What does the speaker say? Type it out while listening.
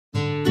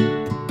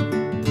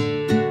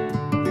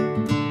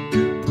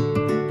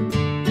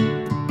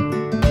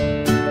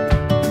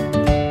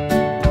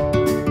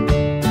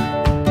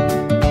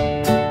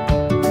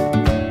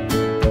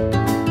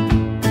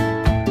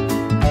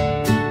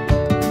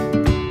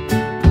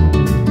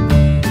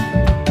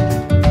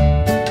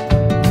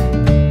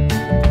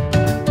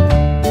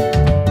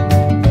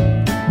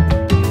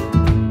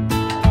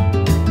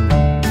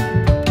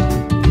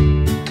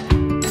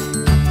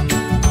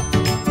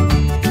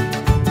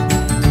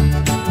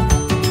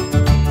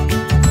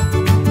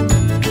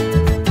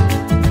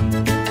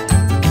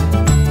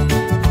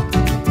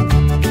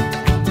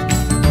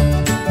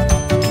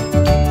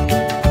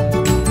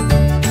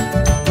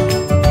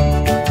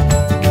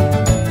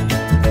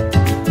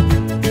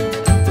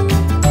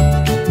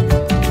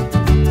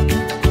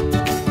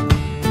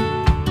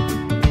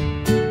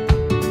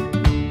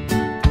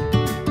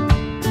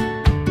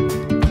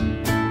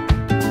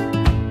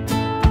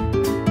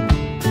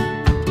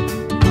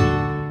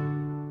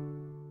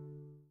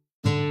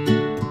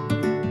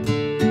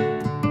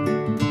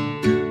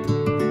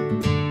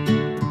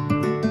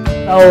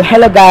Oh,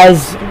 hello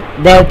guys,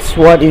 that's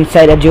what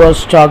inside a dual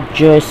stock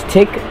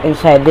joystick.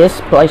 Inside this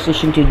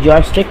PlayStation 2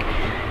 joystick,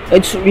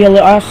 it's really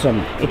awesome.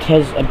 It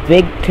has a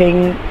big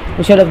thing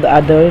instead of the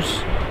others.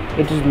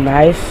 It is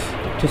nice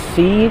to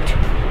see it.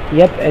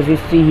 Yep, as you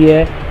see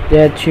here,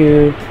 there are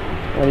two,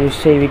 what do you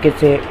say, we could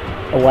say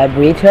a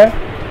vibrator.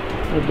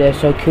 They're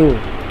so cool.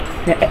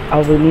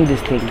 I'll remove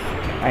these things.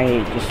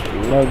 I just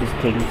love these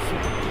things.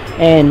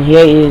 And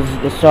here is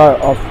the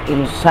sort of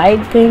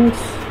inside things.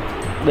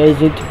 There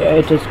is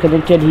it is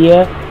connected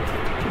here.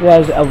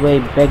 There's a way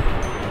big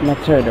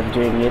method of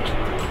doing it.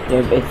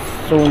 Yep,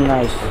 it's so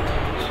nice.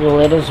 So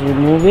let us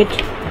remove it.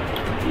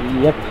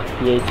 Yep,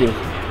 here it is.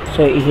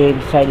 So here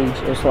inside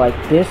it's just like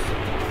this.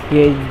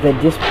 Here is the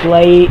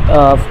display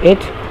of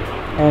it,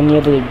 and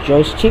here the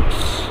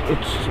joysticks.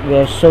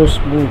 They're so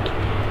smooth.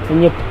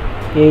 And yep,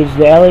 here is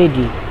the LED.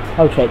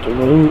 I'll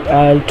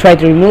try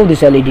to remove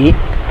this LED.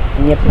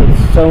 And yep,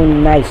 it's so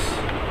nice.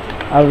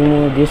 I'll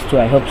remove this too,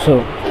 I hope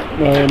so.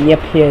 And yep,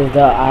 here's the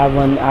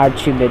R1,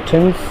 R2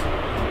 buttons,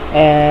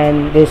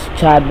 and this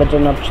start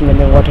button, option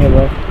button,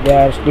 whatever, they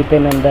are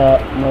depend on the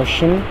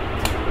motion.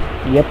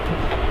 Yep,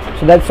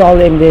 so that's all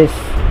in this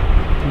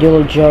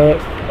dual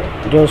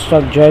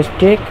stock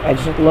joystick. I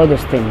just love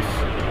those things.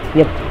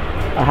 Yep,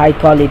 a high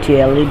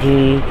quality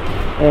LED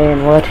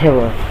and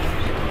whatever.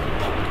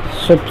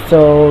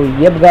 So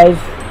yep guys,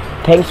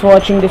 thanks for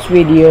watching this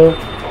video.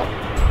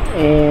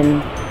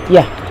 And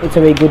yeah, it's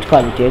a very good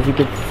quality, as you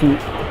can see.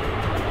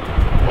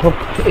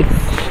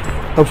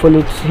 Hopefully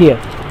it's here.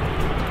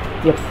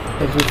 Yep,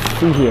 as you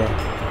see here.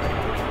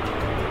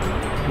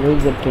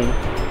 Here's the thing.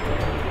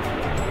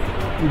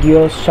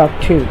 dualstock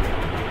 2.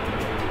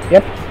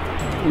 Yep,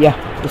 yeah,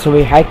 it's a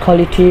very high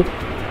quality.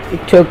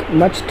 It took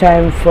much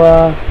time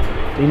for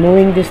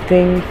removing this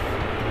thing.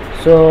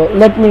 So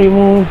let me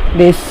remove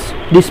this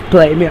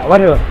display.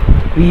 Whatever,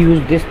 we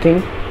use this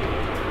thing,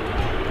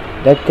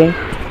 that thing.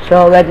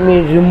 So let me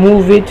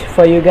remove it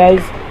for you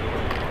guys.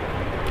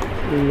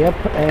 Yep,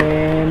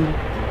 and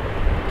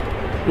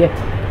yeah,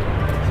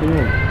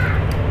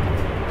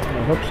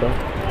 I hope so.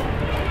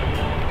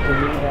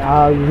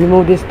 I'll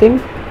remove this thing.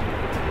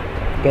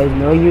 Guys,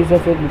 no use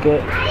of it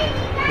because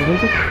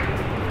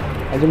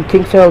I don't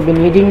think so I'll be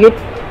needing it.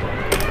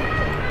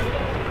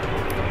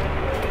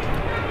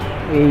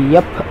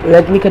 Yep,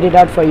 let me cut it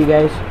out for you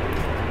guys.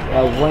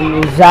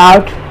 One is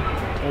out,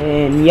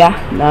 and yeah,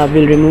 now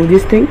we'll remove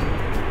this thing.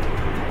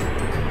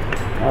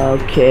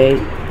 Okay,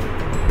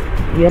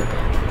 yep,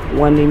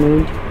 one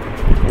removed,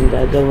 and the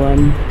other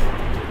one,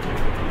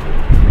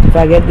 if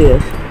I get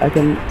this, I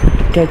can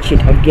touch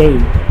it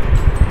again.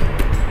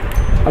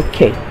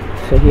 Okay,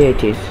 so here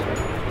it is.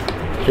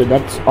 So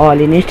that's all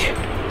in it.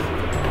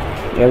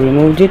 I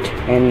removed it,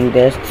 and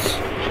that's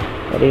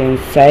what is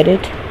inside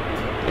it.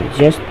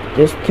 Just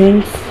these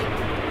things.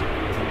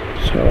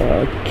 So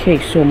okay,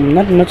 so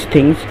not much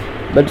things,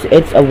 but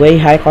it's a very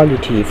high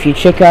quality. If you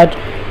check out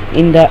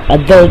in the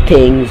other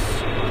things,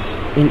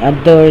 in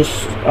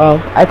others,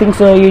 I think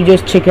so, you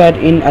just check out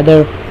in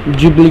other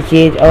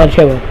duplicate or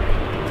whatever,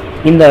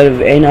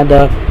 in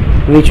other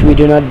which we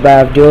do not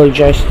have dual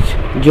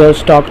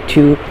stock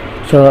 2.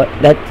 So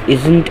that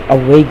isn't a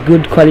very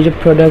good quality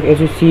product. As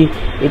you see,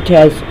 it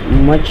has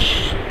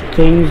much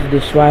things,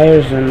 these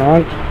wires and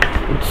all.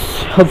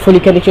 It's hopefully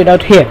connected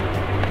out here.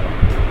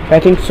 I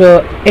think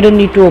so. I don't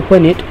need to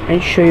open it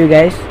and show you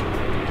guys.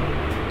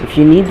 If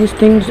you need these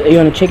things, you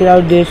want to check it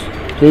out, this,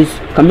 please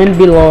comment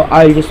below.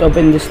 I'll just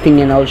open this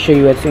thing and I'll show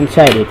you what's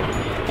inside it.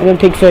 I don't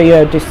think so you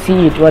have to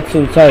see it, what's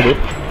inside it,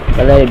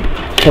 but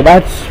so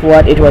that's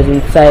what it was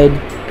inside.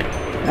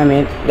 I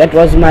mean, that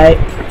was my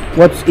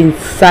what's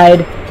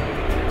inside.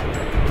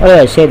 How did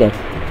I say that?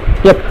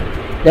 Yep,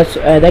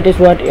 that is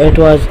what it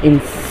was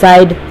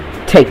inside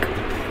tech.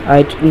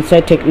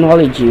 Inside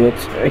technology.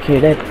 It's okay,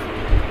 that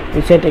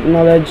inside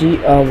technology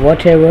or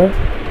whatever.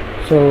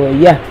 So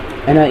yeah,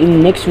 and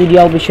in next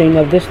video I'll be showing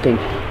off this thing.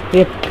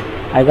 Yep,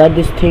 I got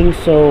this thing.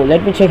 So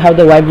let me check how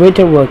the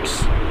vibrator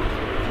works.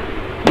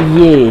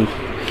 Yay!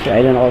 So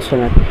I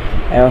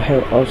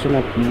have also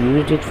not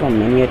used it for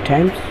many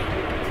times.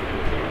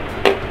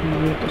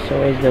 Yep,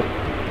 so is the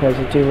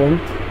positive one.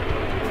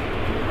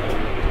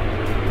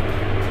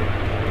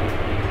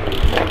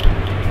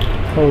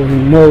 Holy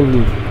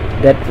moly,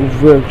 that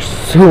works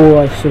so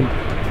awesome.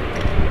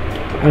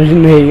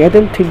 I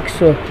don't think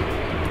so.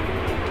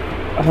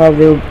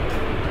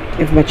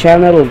 If my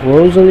channel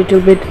grows a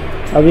little bit,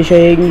 I'll be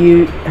showing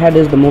you how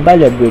does the mobile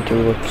vibrator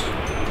works.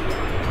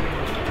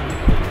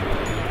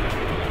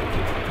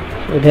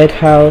 So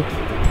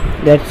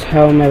that's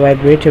how my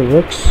vibrator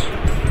works.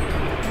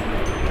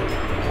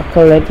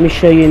 Okay, let me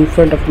show you in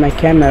front of my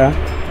camera.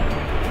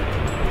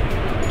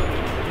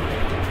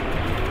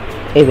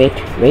 Hey,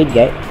 wait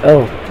guys.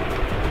 Oh,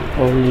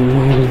 holy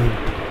moly.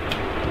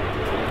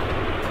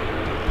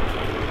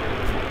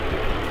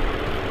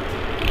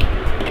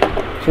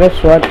 So that's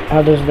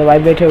how does the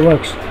vibrator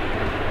works.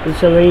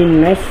 It's a very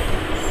nice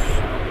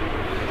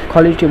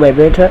quality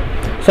vibrator.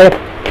 So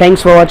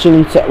thanks for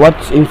watching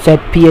what's inside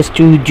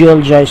PS2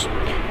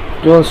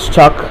 dual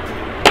stock.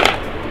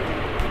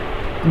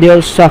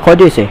 dual stock, what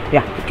do you say?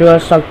 Yeah, dual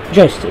stock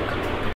joystick.